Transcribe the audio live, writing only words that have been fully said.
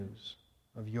news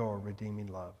of your redeeming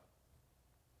love.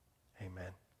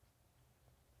 Amen.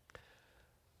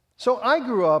 So I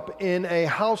grew up in a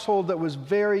household that was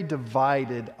very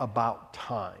divided about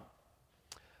time.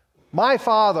 My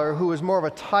father, who was more of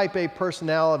a type A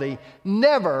personality,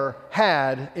 never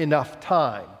had enough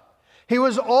time. He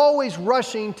was always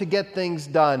rushing to get things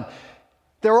done.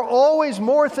 There were always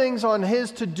more things on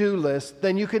his to-do list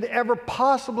than you could ever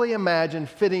possibly imagine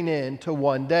fitting into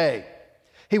one day.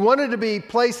 He wanted to be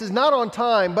places not on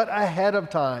time, but ahead of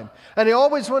time. And he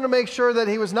always wanted to make sure that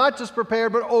he was not just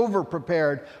prepared, but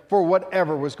over-prepared for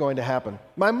whatever was going to happen.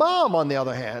 My mom, on the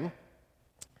other hand,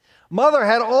 Mother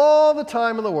had all the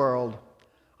time in the world.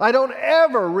 I don't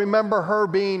ever remember her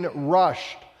being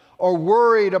rushed or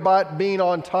worried about being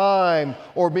on time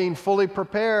or being fully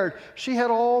prepared. She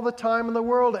had all the time in the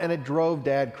world, and it drove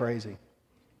Dad crazy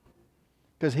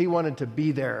because he wanted to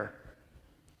be there.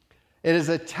 It is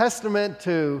a testament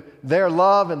to their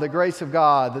love and the grace of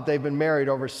God that they've been married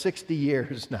over 60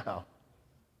 years now.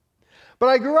 But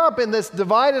I grew up in this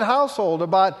divided household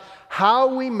about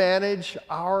how we manage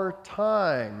our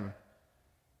time.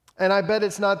 And I bet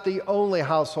it's not the only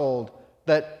household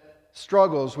that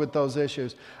struggles with those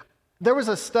issues. There was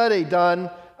a study done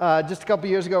just a couple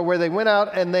years ago where they went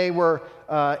out and they were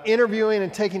interviewing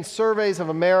and taking surveys of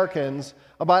Americans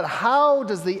about how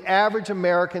does the average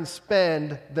American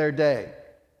spend their day.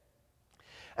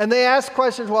 And they asked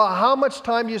questions, well, how much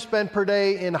time do you spend per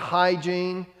day in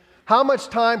hygiene? How much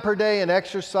time per day in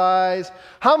exercise?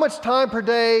 How much time per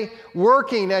day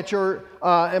working at your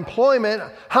employment?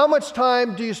 How much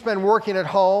time do you spend working at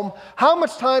home? How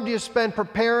much time do you spend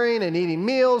preparing and eating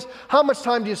meals? How much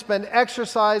time do you spend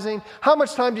exercising? How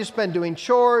much time do you spend doing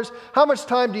chores? How much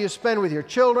time do you spend with your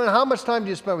children? How much time do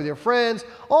you spend with your friends?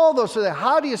 All those sort of things.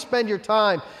 How do you spend your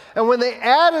time? And when they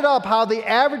added up how the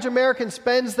average American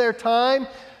spends their time,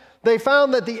 they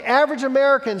found that the average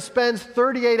American spends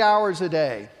 38 hours a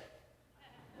day.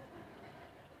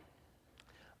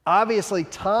 Obviously,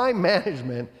 time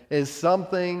management is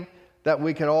something that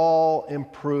we can all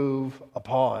improve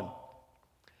upon.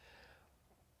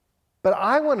 But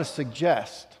I want to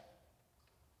suggest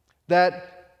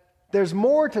that there's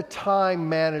more to time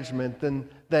management than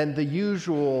the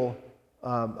usual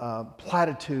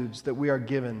platitudes that we are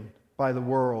given by the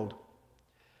world.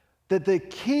 That the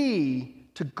key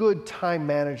to good time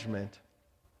management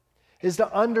is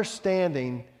to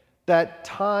understanding that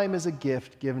time is a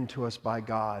gift given to us by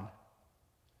God.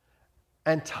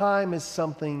 And time is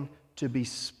something to be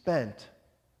spent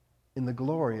in the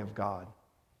glory of God.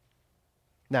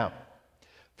 Now,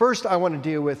 first I want to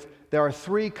deal with, there are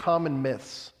 3 common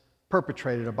myths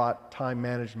perpetrated about time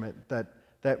management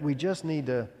that we just need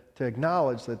to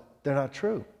acknowledge that they're not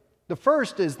true. The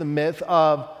first is the myth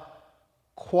of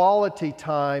quality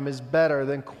time is better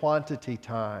than quantity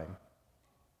time.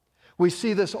 We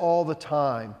see this all the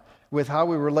time with how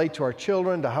we relate to our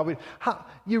children, to how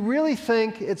you really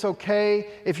think it's okay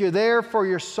if you're there for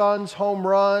your son's home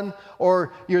run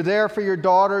or you're there for your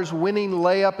daughter's winning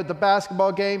layup at the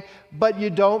basketball game, but you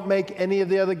don't make any of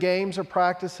the other games or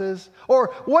practices?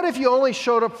 Or what if you only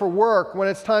showed up for work when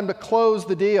it's time to close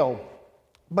the deal,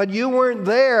 but you weren't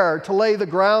there to lay the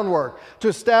groundwork, to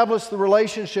establish the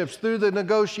relationships through the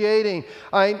negotiating?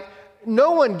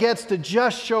 No one gets to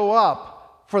just show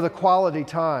up for the quality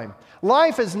time.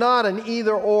 Life is not an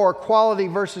either-or, quality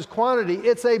versus quantity.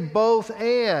 It's a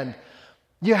both-and.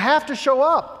 You have to show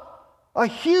up. A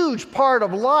huge part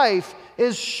of life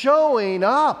is showing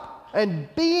up and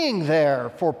being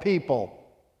there for people.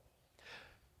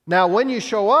 Now, when you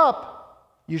show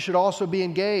up, you should also be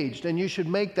engaged, and you should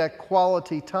make that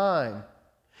quality time.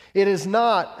 It is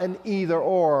not an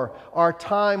either-or. Our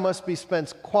time must be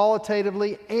spent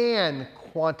qualitatively and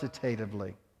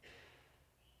quantitatively.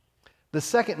 The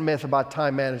second myth about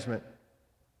time management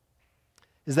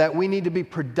is that we need to be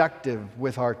productive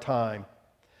with our time.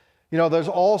 You know, there's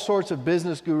all sorts of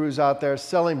business gurus out there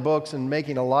selling books and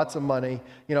making lots of money.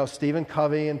 You know, Stephen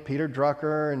Covey and Peter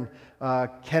Drucker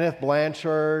and Kenneth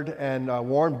Blanchard and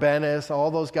Warren Bennis,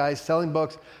 all those guys selling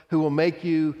books who will make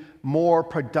you more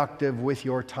productive with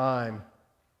your time.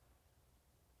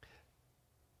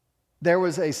 There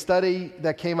was a study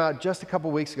that came out just a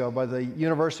couple weeks ago by the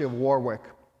University of Warwick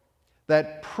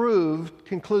that proved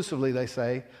conclusively, they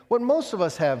say, what most of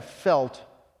us have felt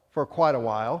for quite a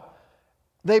while.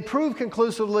 They proved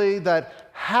conclusively that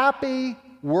happy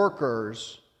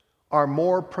workers are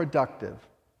more productive.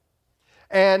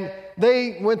 And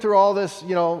they went through all this,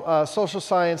 social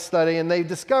science study, and they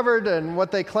discovered, and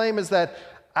what they claim is that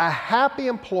a happy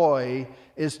employee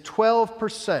is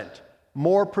 12%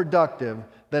 more productive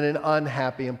than an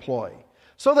unhappy employee.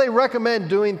 So they recommend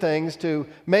doing things to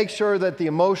make sure that the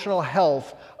emotional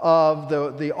health of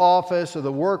the office or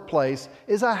the workplace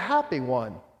is a happy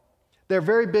one. They're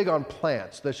very big on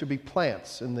plants. There should be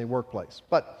plants in the workplace.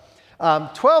 But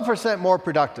 12% more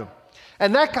productive.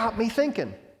 And that got me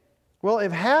thinking, well,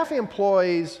 if half the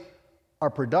employees are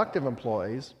productive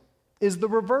employees, is the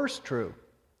reverse true?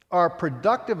 Are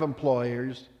productive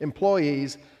employees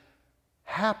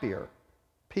happier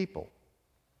people?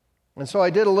 And so I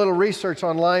did a little research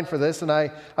online for this, and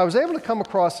I was able to come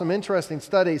across some interesting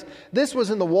studies. This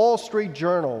was in the Wall Street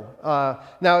Journal.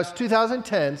 Now, it's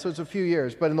 2010, so it's a few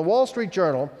years, but in the Wall Street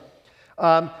Journal,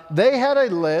 they had a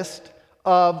list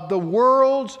of the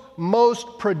world's most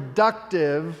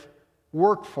productive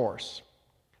workforce.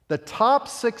 The top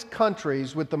 6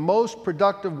 countries with the most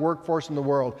productive workforce in the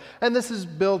world. And this is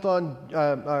built on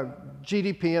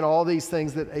GDP and all these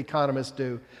things that economists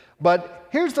do. But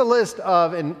here's the list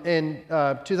of, in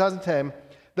 2010,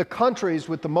 the countries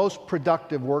with the most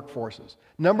productive workforces.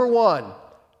 Number 1,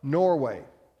 Norway.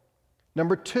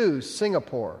 Number 2,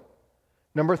 Singapore.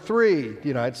 Number 3, the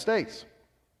United States.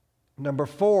 Number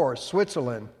 4,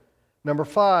 Switzerland. Number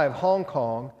 5, Hong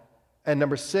Kong. And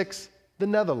number 6, the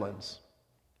Netherlands.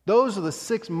 Those are the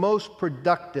 6 most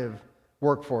productive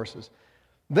workforces.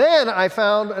 Then I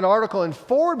found an article in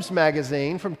Forbes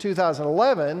magazine from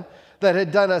 2011 that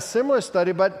had done a similar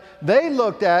study, but they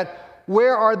looked at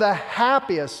where are the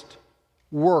happiest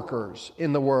workers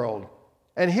in the world.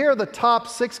 And here are the top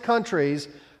 6 countries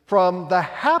from the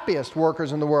happiest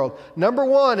workers in the world. Number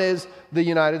 1 is the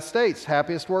United States,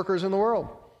 happiest workers in the world.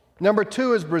 Number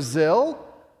 2 is Brazil.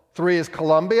 3 is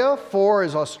Colombia. 4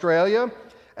 is Australia.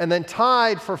 And then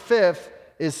tied for 5th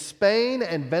is Spain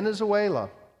and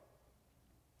Venezuela.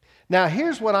 Now,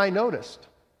 here's what I noticed.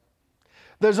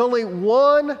 There's only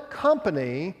one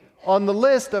company on the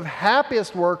list of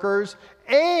happiest workers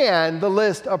and the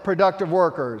list of productive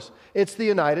workers. It's the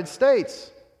United States.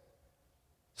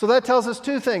 So that tells us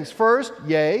 2 things. First,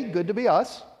 yay, good to be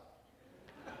us.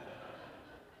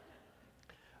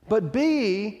 But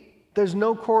B, there's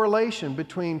no correlation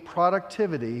between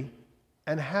productivity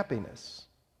and happiness.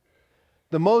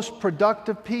 The most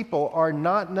productive people are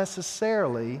not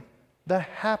necessarily the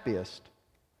happiest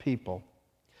people.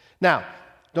 Now,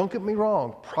 don't get me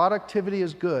wrong, productivity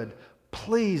is good.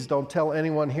 Please don't tell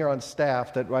anyone here on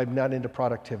staff that I'm not into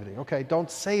productivity, okay?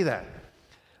 Don't say that.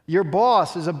 Your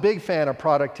boss is a big fan of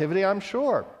productivity, I'm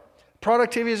sure.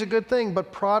 Productivity is a good thing,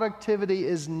 but productivity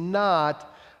is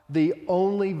not the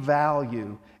only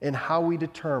value in how we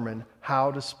determine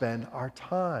how to spend our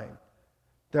time.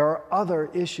 There are other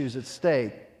issues at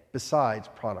stake besides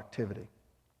productivity.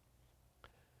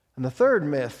 And the third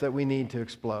myth that we need to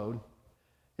explode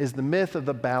is the myth of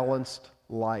the balanced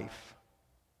life.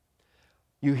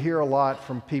 You hear a lot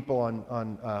from people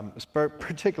on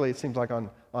particularly it seems like on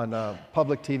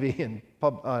public TV and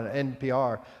on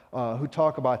NPR who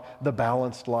talk about the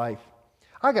balanced life.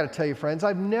 I got to tell you, friends,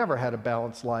 I've never had a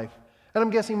balanced life. And I'm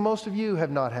guessing most of you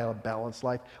have not had a balanced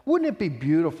life. Wouldn't it be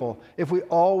beautiful if we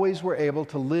always were able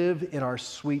to live in our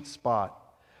sweet spot?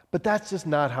 But that's just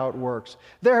not how it works.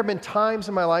 There have been times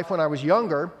in my life when I was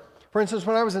younger, for instance,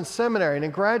 when I was in seminary and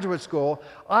in graduate school,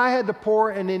 I had to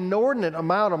pour an inordinate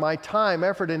amount of my time,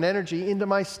 effort, and energy into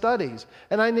my studies,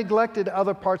 and I neglected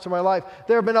other parts of my life.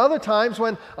 There have been other times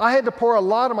when I had to pour a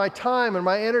lot of my time and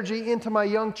my energy into my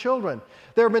young children.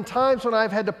 There have been times when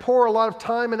I've had to pour a lot of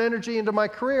time and energy into my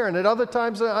career, and at other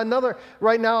times another.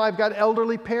 Right now I've got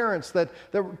elderly parents that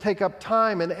take up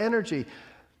time and energy.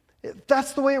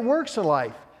 That's the way it works in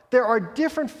life. There are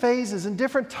different phases and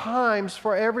different times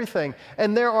for everything.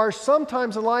 And there are some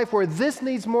times in life where this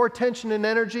needs more attention and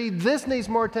energy, this needs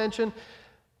more attention.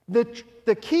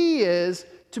 The key is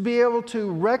to be able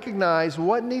to recognize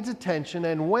what needs attention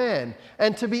and when,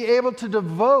 and to be able to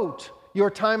devote your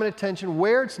time and attention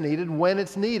where it's needed, when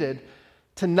it's needed,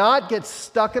 to not get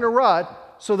stuck in a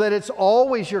rut so that it's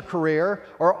always your career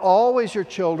or always your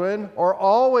children or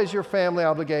always your family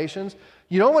obligations.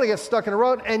 You don't want to get stuck in a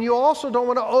rut, and you also don't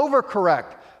want to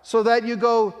overcorrect so that you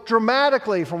go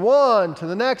dramatically from one to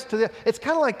the next to the. It's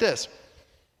kind of like this.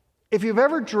 If you've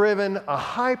ever driven a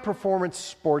high-performance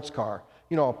sports car,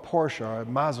 you know, a Porsche or a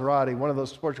Maserati, one of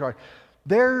those sports cars,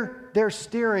 their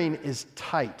steering is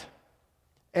tight,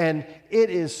 and it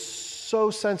is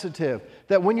so sensitive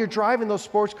that when you're driving those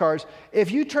sports cars,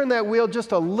 if you turn that wheel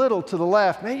just a little to the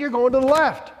left, man, you're going to the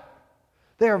left.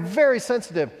 They are very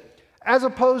sensitive. As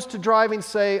opposed to driving,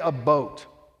 say, a boat.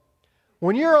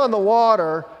 When you're on the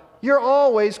water, you're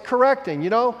always correcting.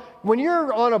 You know, when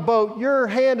you're on a boat, your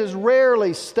hand is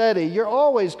rarely steady. You're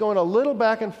always going a little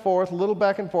back and forth,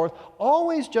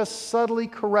 always just subtly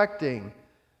correcting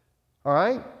All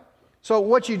right? So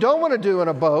what you don't want to do in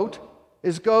a boat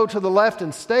is go to the left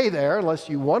and stay there unless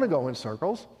you want to go in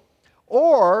circles.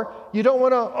 Or you don't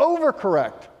want to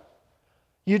overcorrect.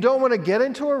 You don't want to get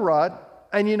into a rut,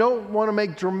 and you don't want to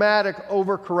make dramatic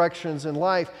overcorrections in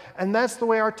life. And that's the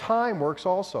way our time works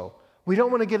also. We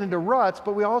don't want to get into ruts,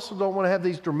 but we also don't want to have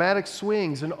these dramatic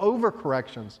swings and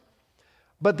overcorrections.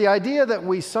 But the idea that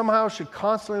we somehow should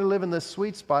constantly live in this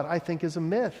sweet spot, I think, is a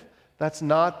myth. That's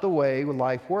not the way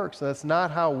life works. That's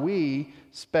not how we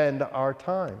spend our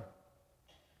time.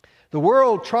 The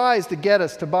world tries to get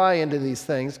us to buy into these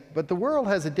things, but the world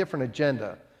has a different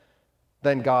agenda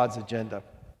than God's agenda.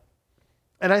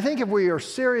 And I think if we are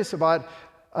serious about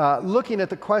looking at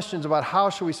the questions about how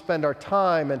should we spend our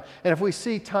time, and if we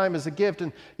see time as a gift,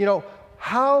 and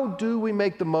how do we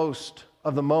make the most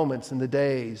of the moments and the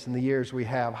days and the years we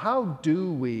have? How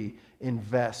do we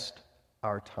invest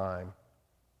our time?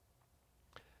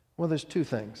 Well, there's two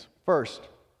things. First,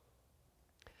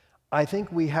 I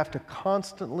think we have to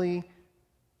constantly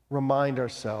remind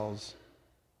ourselves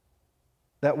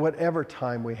that whatever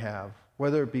time we have,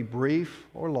 whether it be brief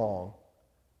or long,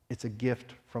 it's a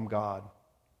gift from God.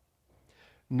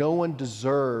 No one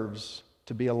deserves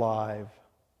to be alive.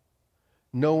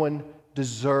 No one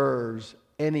deserves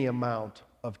any amount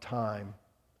of time.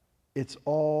 It's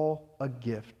all a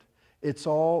gift. It's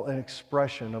all an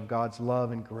expression of God's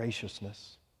love and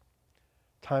graciousness.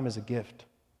 Time is a gift.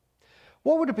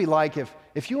 What would it be like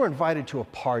if you were invited to a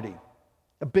party,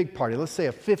 a big party, let's say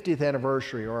a 50th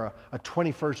anniversary or a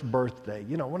 21st birthday,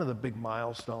 one of the big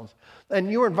milestones,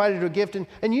 and you were invited to a gift,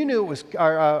 and you knew it was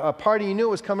a party, you knew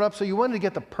it was coming up, so you wanted to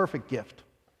get the perfect gift.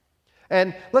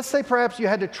 And let's say perhaps you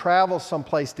had to travel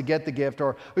someplace to get the gift,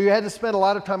 or you had to spend a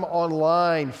lot of time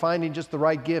online finding just the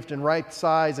right gift and right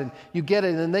size, and you get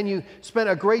it, and then you spent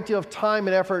a great deal of time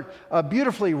and effort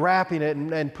beautifully wrapping it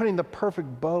and putting the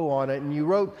perfect bow on it, and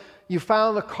you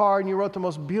found the card and you wrote the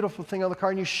most beautiful thing on the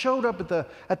card, and you showed up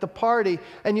at the party,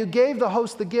 and you gave the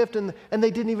host the gift, and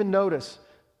they didn't even notice.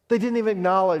 They didn't even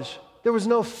acknowledge. There was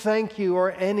no thank you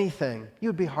or anything.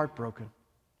 You'd be heartbroken.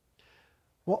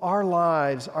 Well, our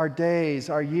lives, our days,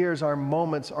 our years, our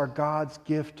moments are God's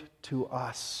gift to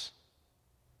us.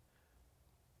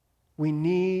 We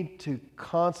need to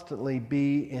constantly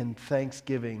be in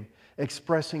thanksgiving,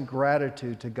 expressing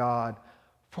gratitude to God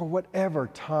for whatever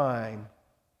time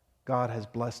God has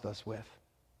blessed us with.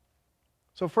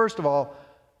 So first of all,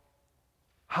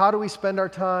 how do we spend our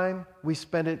time? We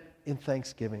spend it in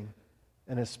thanksgiving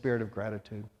and a spirit of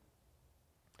gratitude.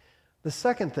 The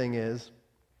second thing is,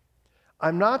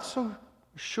 I'm not so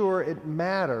sure it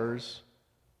matters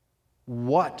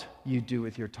what you do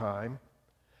with your time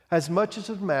as much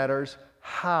as it matters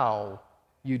how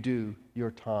you do your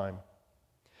time.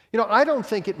 I don't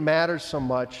think it matters so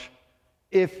much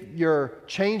if you're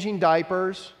changing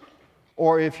diapers,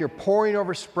 or if you're poring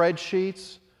over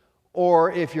spreadsheets,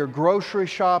 or if you're grocery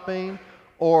shopping,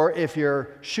 or if you're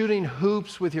shooting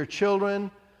hoops with your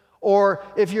children, or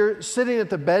if you're sitting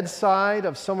at the bedside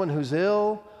of someone who's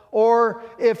ill, or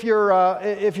if you're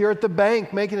at the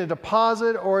bank making a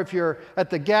deposit, or if you're at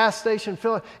the gas station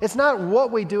filling. It's not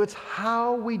what we do, it's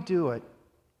how we do it.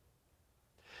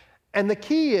 And the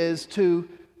key is to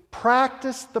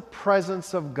practice the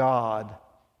presence of God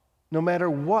no matter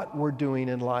what we're doing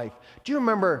in life. Do you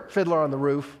remember Fiddler on the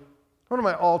Roof? One of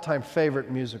my all-time favorite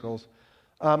musicals.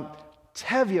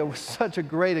 Tevye was such a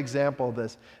great example of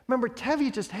this. Remember,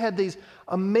 Tevye just had these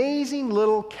amazing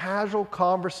little casual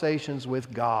conversations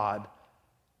with God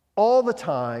all the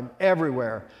time,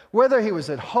 everywhere. Whether he was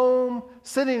at home,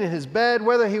 sitting in his bed,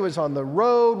 whether he was on the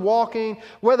road walking,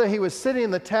 whether he was sitting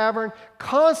in the tavern,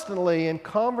 constantly in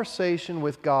conversation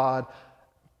with God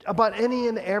about any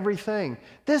and everything.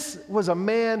 This was a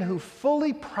man who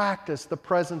fully practiced the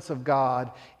presence of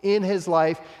God in his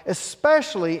life,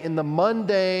 especially in the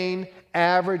mundane,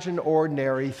 average, and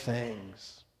ordinary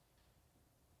things.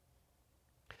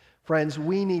 Friends,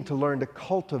 we need to learn to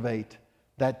cultivate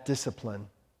that discipline.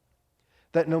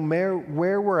 That no matter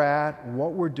where we're at,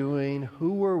 what we're doing,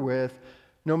 who we're with,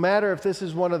 no matter if this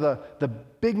is one of the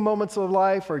big moments of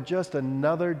life or just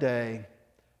another day,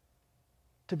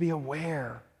 to be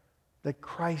aware that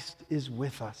Christ is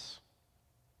with us.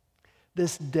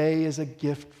 This day is a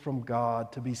gift from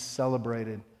God to be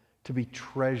celebrated, to be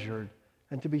treasured,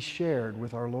 and to be shared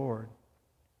with our Lord.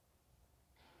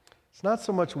 It's not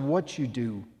so much what you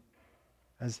do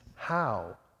as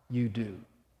how you do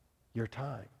your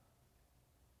time.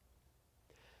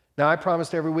 Now, I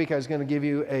promised every week I was going to give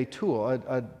you a tool,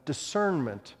 a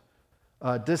discernment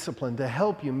discipline to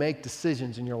help you make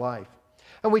decisions in your life.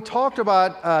 And we talked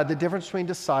about the difference between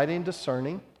deciding and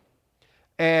discerning.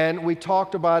 And we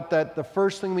talked about that the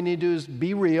first thing we need to do is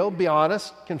be real, be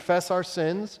honest, confess our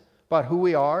sins about who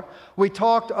we are. We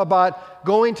talked about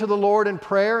going to the Lord in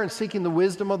prayer and seeking the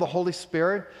wisdom of the Holy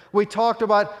Spirit. We talked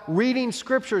about reading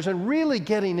Scriptures and really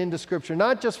getting into Scripture,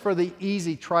 not just for the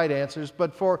easy, trite answers,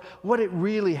 but for what it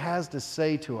really has to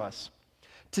say to us.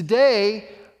 Today,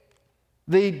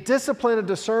 the discipline of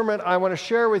discernment I want to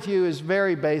share with you is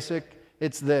very basic.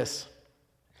 It's this: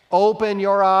 open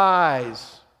your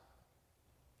eyes.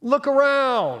 Look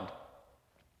around.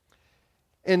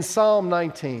 In Psalm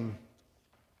 19,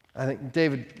 I think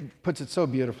David puts it so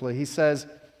beautifully. He says,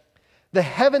 "The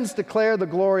heavens declare the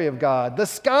glory of God. The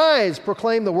skies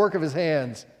proclaim the work of his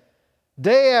hands.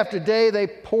 Day after day they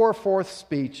pour forth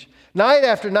speech. Night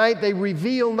after night they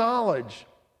reveal knowledge.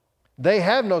 They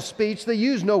have no speech, they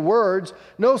use no words,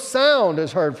 no sound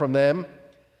is heard from them.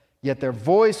 Yet their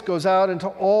voice goes out into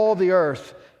all the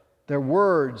earth, their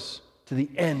words to the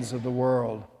ends of the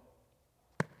world."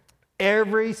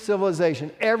 Every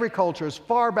civilization, every culture, as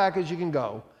far back as you can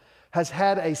go, has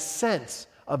had a sense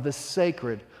of the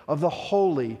sacred, of the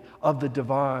holy, of the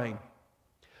divine.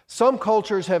 Some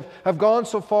cultures have gone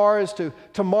so far as to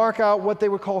mark out what they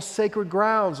would call sacred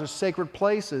grounds or sacred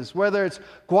places, whether it's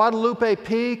Guadalupe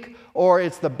Peak, or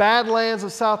it's the Badlands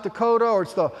of South Dakota, or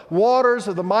it's the waters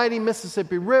of the mighty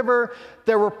Mississippi River.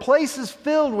 There were places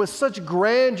filled with such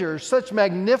grandeur, such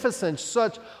magnificence,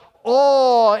 such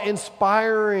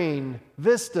awe-inspiring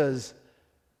vistas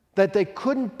that they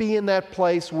couldn't be in that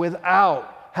place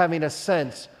without having a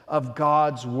sense of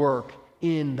God's work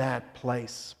in that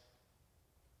place.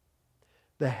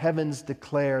 The heavens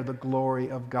declare the glory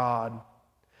of God.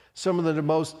 Some of the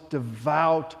most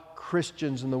devout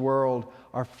Christians in the world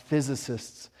are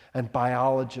physicists and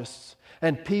biologists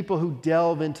and people who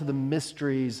delve into the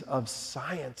mysteries of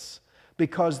science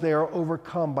because they are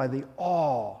overcome by the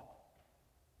awe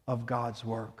of God's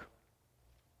work.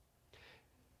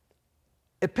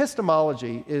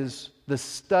 Epistemology is the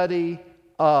study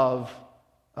of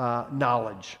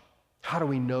knowledge. How do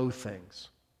we know things?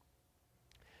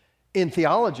 In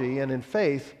theology and in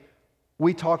faith,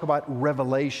 we talk about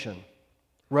revelation.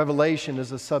 Revelation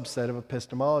is a subset of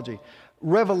epistemology.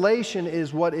 Revelation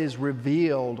is what is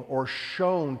revealed or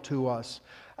shown to us.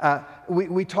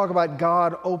 We talk about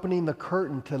God opening the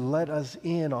curtain to let us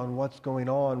in on what's going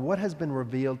on, what has been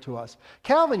revealed to us.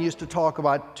 Calvin used to talk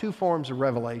about two forms of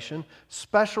revelation: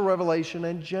 special revelation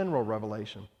and general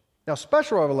revelation. Now,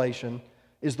 special revelation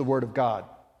is the Word of God.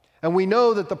 And we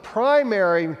know that the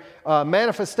primary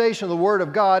manifestation of the Word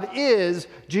of God is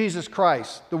Jesus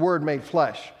Christ, the Word made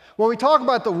flesh. When we talk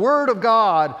about the Word of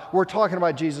God, we're talking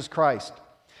about Jesus Christ.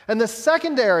 And the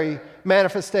secondary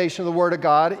manifestation of the Word of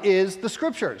God is the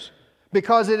Scriptures,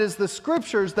 because it is the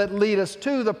Scriptures that lead us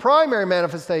to the primary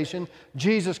manifestation,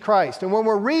 Jesus Christ. And when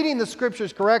we're reading the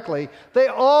Scriptures correctly, they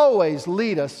always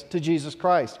lead us to Jesus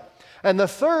Christ. And the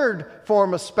third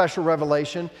form of special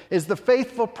revelation is the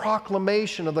faithful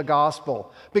proclamation of the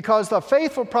gospel, because the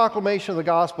faithful proclamation of the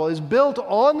gospel is built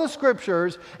on the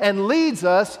Scriptures and leads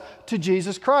us to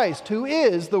Jesus Christ, who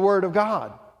is the Word of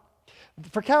God.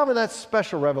 For Calvin, that's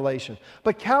special revelation.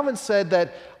 But Calvin said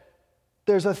that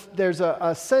there's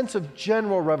a sense of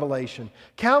general revelation.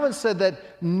 Calvin said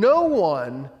that no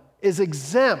one is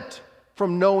exempt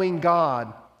from knowing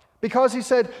God, because he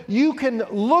said you can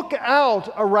look out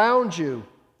around you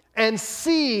and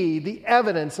see the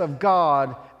evidence of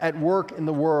God at work in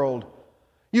the world.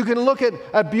 You can look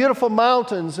at beautiful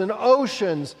mountains and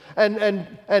oceans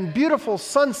and beautiful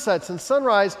sunsets and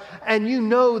sunrise, and you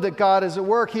know that God is at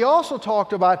work. He also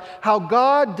talked about how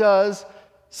God does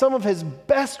some of his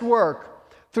best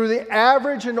work through the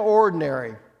average and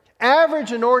ordinary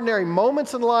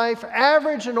moments in life,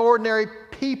 average and ordinary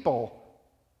people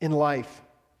in life.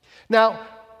 Now,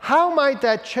 how might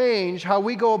that change how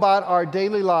we go about our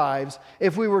daily lives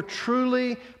if we were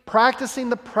truly practicing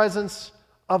the presence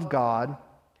of God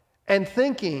and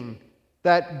thinking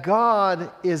that God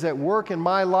is at work in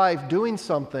my life doing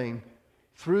something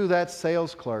through that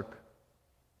sales clerk,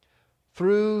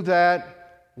 through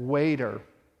that waiter,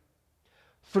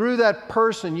 through that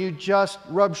person you just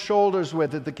rubbed shoulders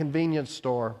with at the convenience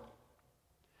store,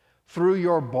 through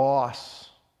your boss?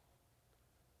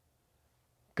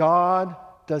 God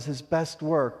does his best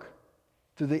work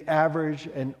through the average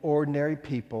and ordinary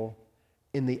people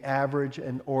in the average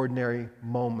and ordinary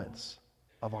moments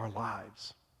of our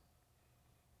lives.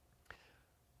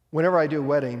 Whenever I do a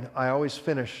wedding, I always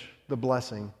finish the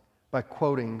blessing by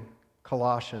quoting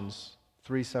Colossians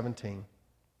 3:17.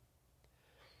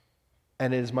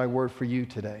 And it is my word for you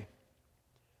today.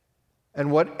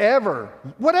 And whatever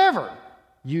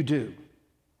you do,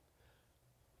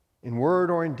 in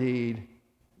word or in deed,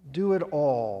 do it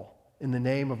all in the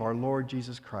name of our Lord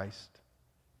Jesus Christ,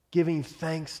 giving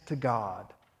thanks to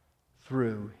God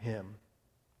through him.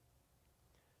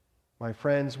 My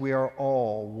friends, we are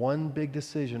all one big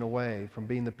decision away from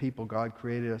being the people God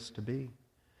created us to be.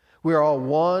 We are all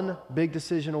one big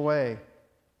decision away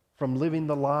from living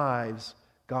the lives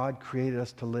God created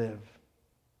us to live.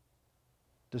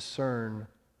 Discern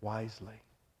wisely.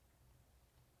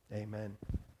 Amen.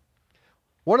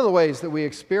 One of the ways that we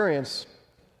experience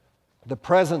the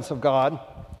presence of God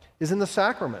is in the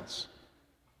sacraments.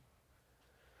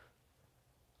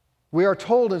 We are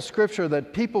told in Scripture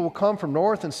that people will come from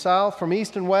north and south, from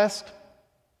east and west,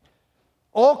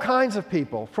 all kinds of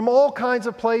people from all kinds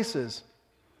of places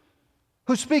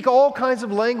who speak all kinds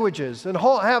of languages and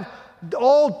have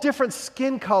all different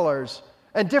skin colors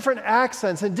and different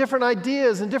accents and different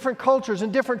ideas and different cultures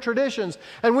and different traditions.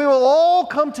 And we will all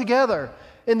come together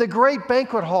in the great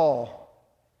banquet hall,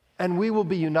 and we will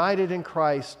be united in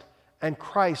Christ, and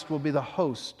Christ will be the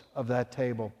host of that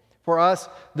table. For us,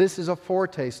 this is a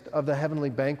foretaste of the heavenly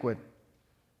banquet.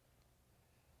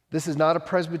 This is not a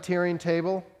Presbyterian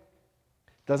table.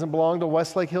 It doesn't belong to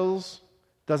Westlake Hills.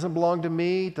 It doesn't belong to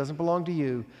me. It doesn't belong to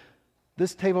you.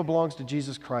 This table belongs to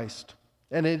Jesus Christ.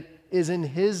 And it is in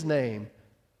his name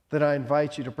that I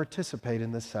invite you to participate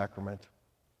in this sacrament.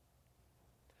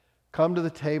 Come to the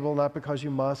table not because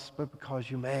you must, but because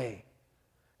you may.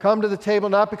 Come to the table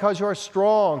not because you are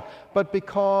strong, but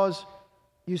because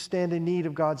you stand in need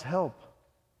of God's help.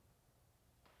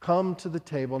 Come to the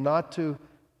table not to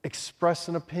express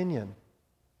an opinion,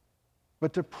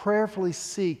 but to prayerfully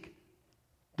seek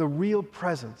the real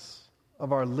presence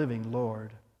of our living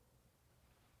Lord.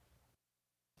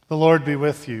 The Lord be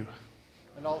with you.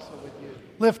 And also with you.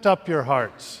 Lift up your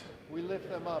hearts. We lift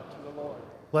them up to the Lord.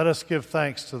 Let us give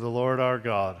thanks to the Lord our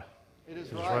God. It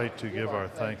is right to give our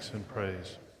thanks and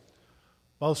praise.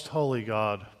 Most holy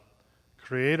God,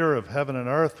 Creator of heaven and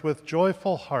earth, with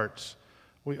joyful hearts,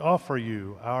 we offer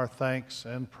you our thanks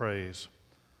and praise.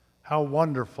 How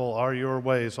wonderful are your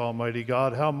ways, Almighty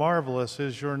God. How marvelous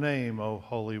is your name, O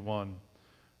Holy One.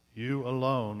 You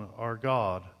alone are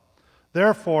God.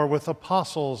 Therefore, with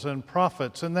apostles and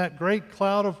prophets and that great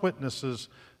cloud of witnesses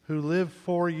who live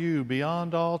for you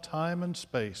beyond all time and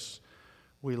space,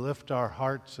 we lift our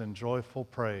hearts in joyful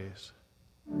praise.